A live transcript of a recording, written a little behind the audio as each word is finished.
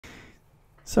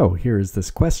So here is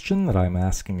this question that I'm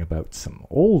asking about some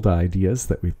old ideas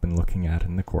that we've been looking at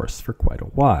in the course for quite a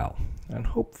while. And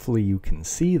hopefully you can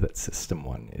see that system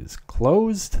 1 is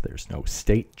closed. There's no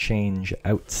state change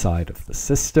outside of the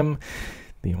system.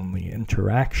 The only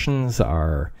interactions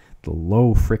are the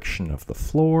low friction of the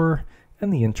floor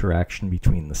and the interaction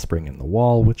between the spring and the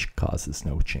wall, which causes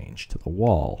no change to the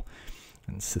wall.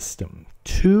 And system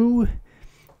 2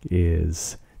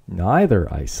 is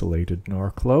neither isolated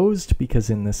nor closed, because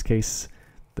in this case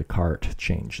the cart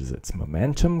changes its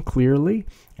momentum clearly,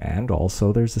 and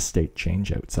also there's a state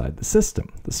change outside the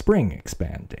system, the spring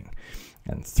expanding.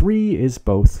 And 3 is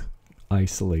both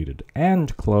isolated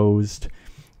and closed.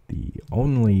 The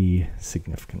only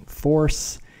significant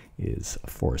force is a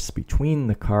force between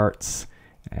the carts,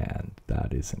 and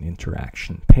that is an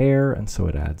interaction pair, and so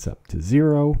it adds up to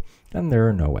 0, and there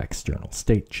are no external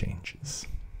state changes.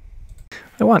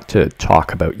 I want to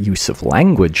talk about use of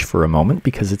language for a moment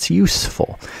because it's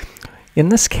useful. In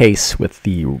this case, with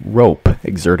the rope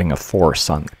exerting a force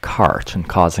on the cart and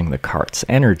causing the cart's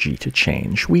energy to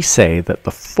change, we say that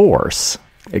the force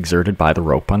exerted by the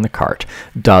rope on the cart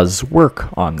does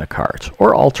work on the cart.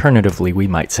 Or alternatively, we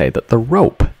might say that the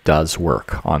rope does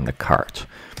work on the cart.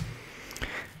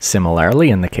 Similarly,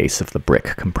 in the case of the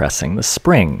brick compressing the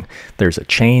spring, there's a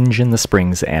change in the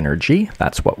spring's energy.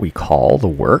 That's what we call the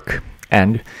work.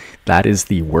 And that is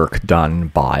the work done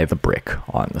by the brick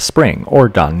on the spring, or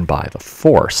done by the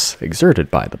force exerted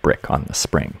by the brick on the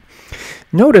spring.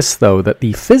 Notice, though, that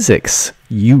the physics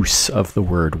use of the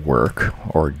word work,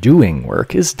 or doing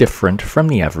work, is different from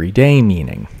the everyday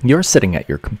meaning. You're sitting at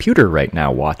your computer right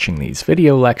now watching these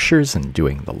video lectures and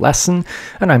doing the lesson,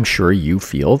 and I'm sure you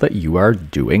feel that you are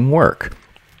doing work.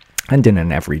 And in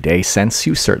an everyday sense,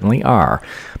 you certainly are.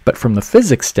 But from the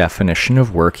physics definition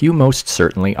of work, you most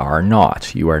certainly are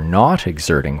not. You are not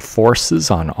exerting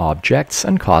forces on objects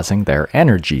and causing their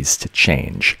energies to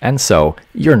change. And so,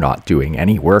 you're not doing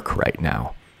any work right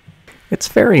now. It's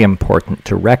very important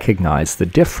to recognize the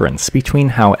difference between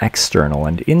how external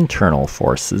and internal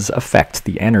forces affect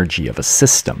the energy of a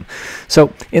system.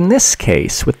 So, in this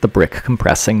case, with the brick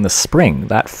compressing the spring,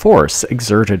 that force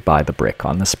exerted by the brick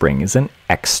on the spring is an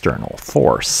external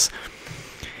force.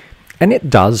 And it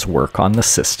does work on the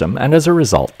system, and as a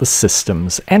result, the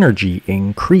system's energy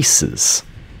increases.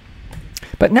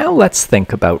 But now let's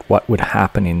think about what would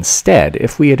happen instead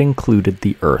if we had included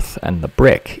the earth and the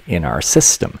brick in our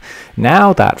system.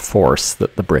 Now that force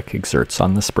that the brick exerts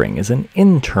on the spring is an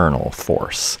internal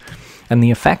force. And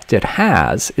the effect it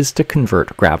has is to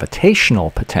convert gravitational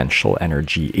potential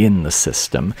energy in the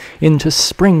system into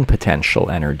spring potential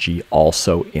energy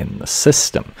also in the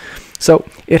system. So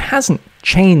it hasn't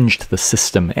changed the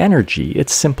system energy,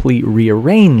 it's simply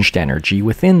rearranged energy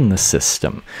within the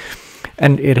system.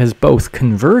 And it has both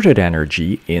converted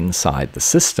energy inside the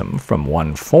system from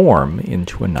one form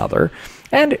into another,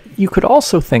 and you could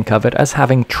also think of it as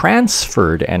having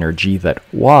transferred energy that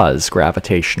was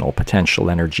gravitational potential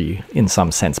energy, in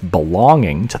some sense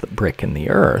belonging to the brick and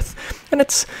the earth, and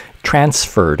it's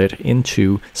transferred it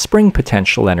into spring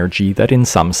potential energy that in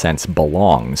some sense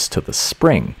belongs to the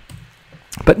spring.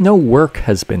 But no work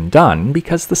has been done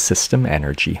because the system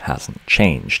energy hasn't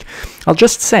changed. I'll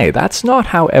just say that's not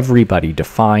how everybody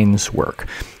defines work.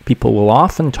 People will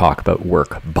often talk about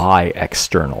work by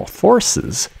external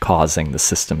forces causing the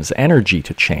system's energy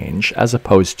to change, as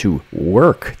opposed to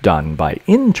work done by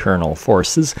internal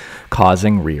forces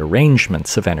causing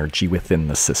rearrangements of energy within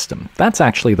the system. That's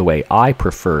actually the way I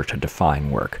prefer to define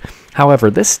work.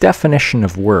 However, this definition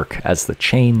of work as the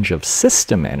change of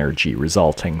system energy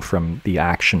resulting from the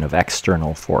action of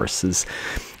external forces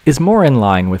is more in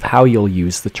line with how you'll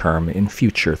use the term in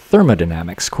future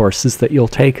thermodynamics courses that you'll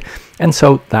take, and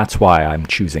so that's why I'm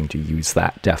choosing to use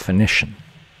that definition.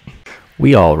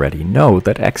 We already know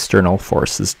that external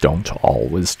forces don't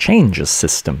always change a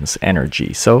system's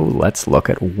energy, so let's look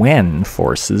at when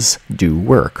forces do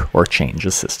work or change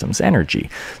a system's energy.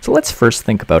 So let's first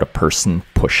think about a person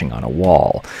pushing on a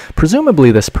wall.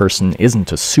 Presumably this person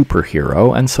isn't a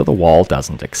superhero, and so the wall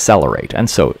doesn't accelerate, and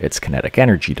so its kinetic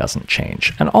energy doesn't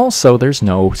change. And also there's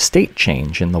no state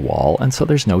change in the wall, and so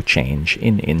there's no change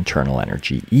in internal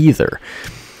energy either.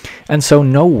 And so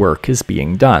no work is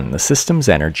being done. The system's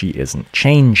energy isn't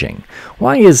changing.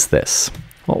 Why is this?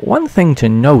 Well, one thing to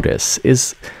notice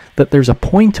is that there's a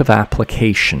point of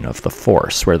application of the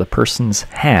force where the person's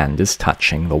hand is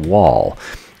touching the wall.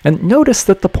 And notice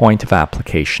that the point of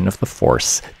application of the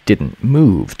force didn't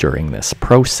move during this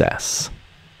process.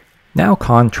 Now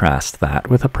contrast that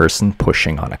with a person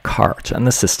pushing on a cart, and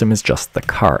the system is just the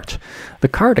cart. The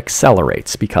cart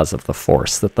accelerates because of the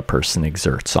force that the person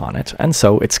exerts on it, and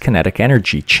so its kinetic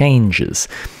energy changes.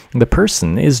 The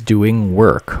person is doing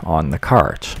work on the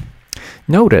cart.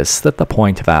 Notice that the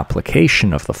point of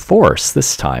application of the force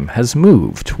this time has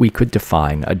moved. We could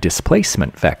define a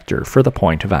displacement vector for the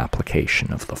point of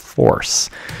application of the force.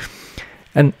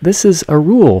 And this is a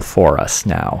rule for us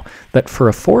now, that for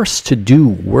a force to do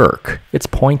work, its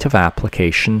point of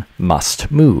application must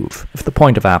move. If the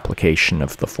point of application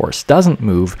of the force doesn't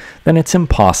move, then it's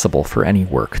impossible for any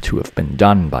work to have been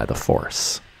done by the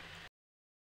force.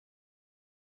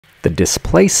 The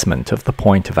displacement of the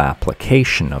point of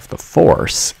application of the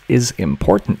force is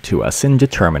important to us in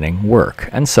determining work,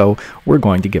 and so we're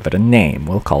going to give it a name.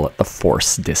 We'll call it the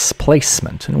force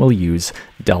displacement, and we'll use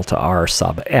delta r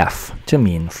sub f to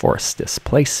mean force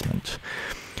displacement.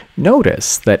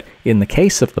 Notice that in the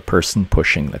case of the person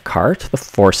pushing the cart, the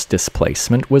force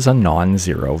displacement was a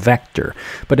non-zero vector,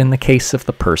 but in the case of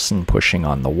the person pushing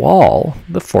on the wall,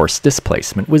 the force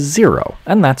displacement was 0,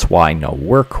 and that's why no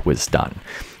work was done.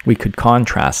 We could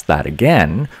contrast that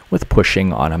again with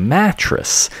pushing on a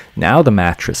mattress. Now the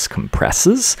mattress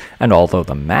compresses, and although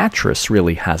the mattress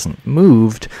really hasn't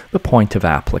moved, the point of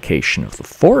application of the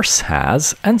force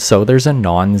has, and so there's a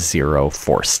non-zero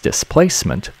force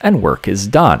displacement, and work is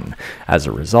done. As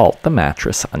a result, the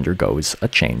mattress undergoes a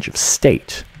change of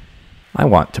state. I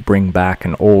want to bring back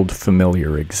an old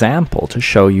familiar example to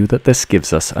show you that this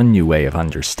gives us a new way of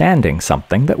understanding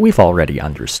something that we've already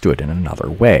understood in another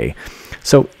way.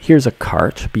 So here's a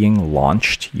cart being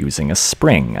launched using a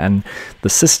spring, and the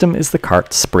system is the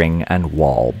cart spring and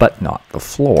wall, but not the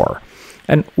floor.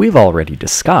 And we've already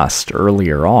discussed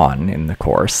earlier on in the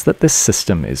course that this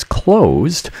system is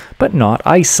closed, but not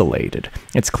isolated.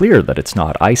 It's clear that it's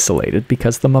not isolated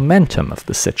because the momentum of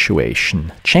the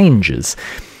situation changes.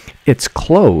 It's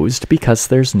closed because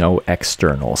there's no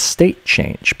external state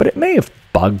change, but it may have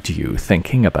bugged you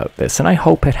thinking about this, and I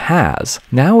hope it has.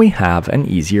 Now we have an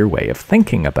easier way of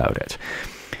thinking about it.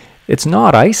 It's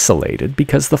not isolated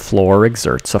because the floor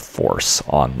exerts a force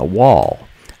on the wall.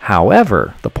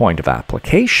 However, the point of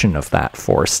application of that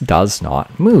force does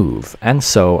not move, and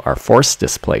so our force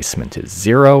displacement is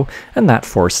 0, and that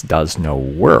force does no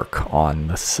work on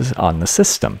the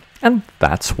system, and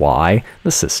that's why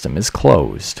the system is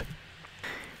closed.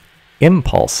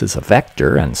 Impulse is a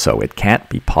vector, and so it can't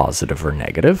be positive or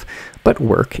negative, but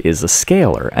work is a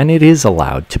scalar, and it is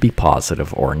allowed to be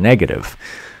positive or negative.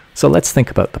 So let's think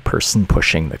about the person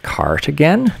pushing the cart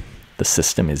again. The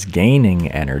system is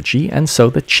gaining energy, and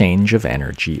so the change of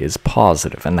energy is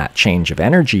positive, and that change of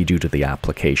energy due to the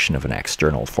application of an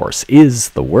external force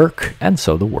is the work, and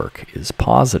so the work is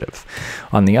positive.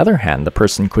 On the other hand, the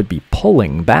person could be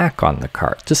pulling back on the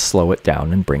cart to slow it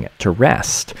down and bring it to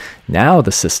rest. Now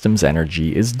the system's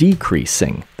energy is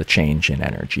decreasing. The change in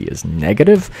energy is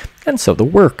negative, and so the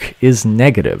work is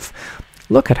negative.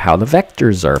 Look at how the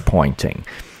vectors are pointing.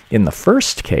 In the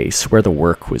first case, where the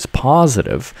work was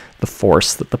positive, the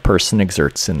force that the person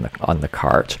exerts on the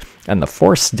cart and the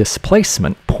force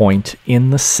displacement point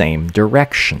in the same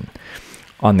direction.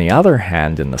 On the other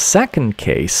hand, in the second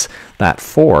case, that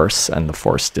force and the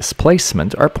force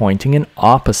displacement are pointing in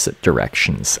opposite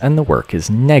directions, and the work is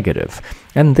negative.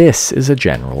 And this is a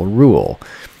general rule.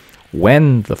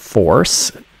 When the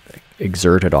force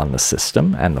exerted on the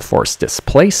system and the force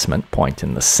displacement point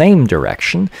in the same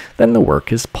direction, then the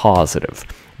work is positive.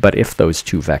 But if those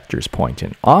two vectors point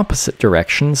in opposite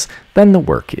directions, then the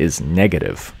work is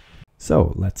negative.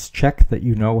 So let's check that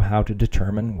you know how to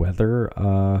determine whether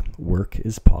work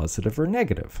is positive or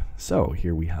negative. So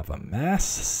here we have a mass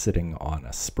sitting on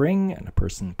a spring, and a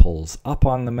person pulls up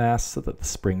on the mass so that the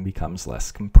spring becomes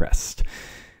less compressed.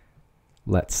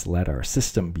 Let's let our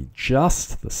system be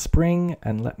just the spring,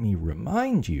 and let me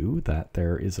remind you that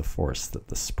there is a force that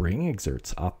the spring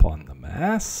exerts up on the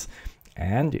mass,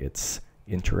 and its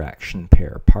interaction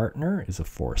pair partner is a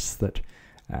force that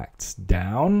acts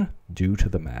down due to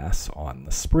the mass on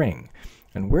the spring.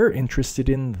 And we're interested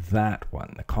in that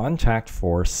one, the contact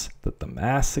force that the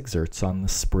mass exerts on the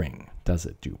spring. Does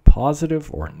it do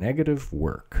positive or negative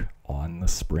work on the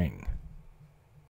spring?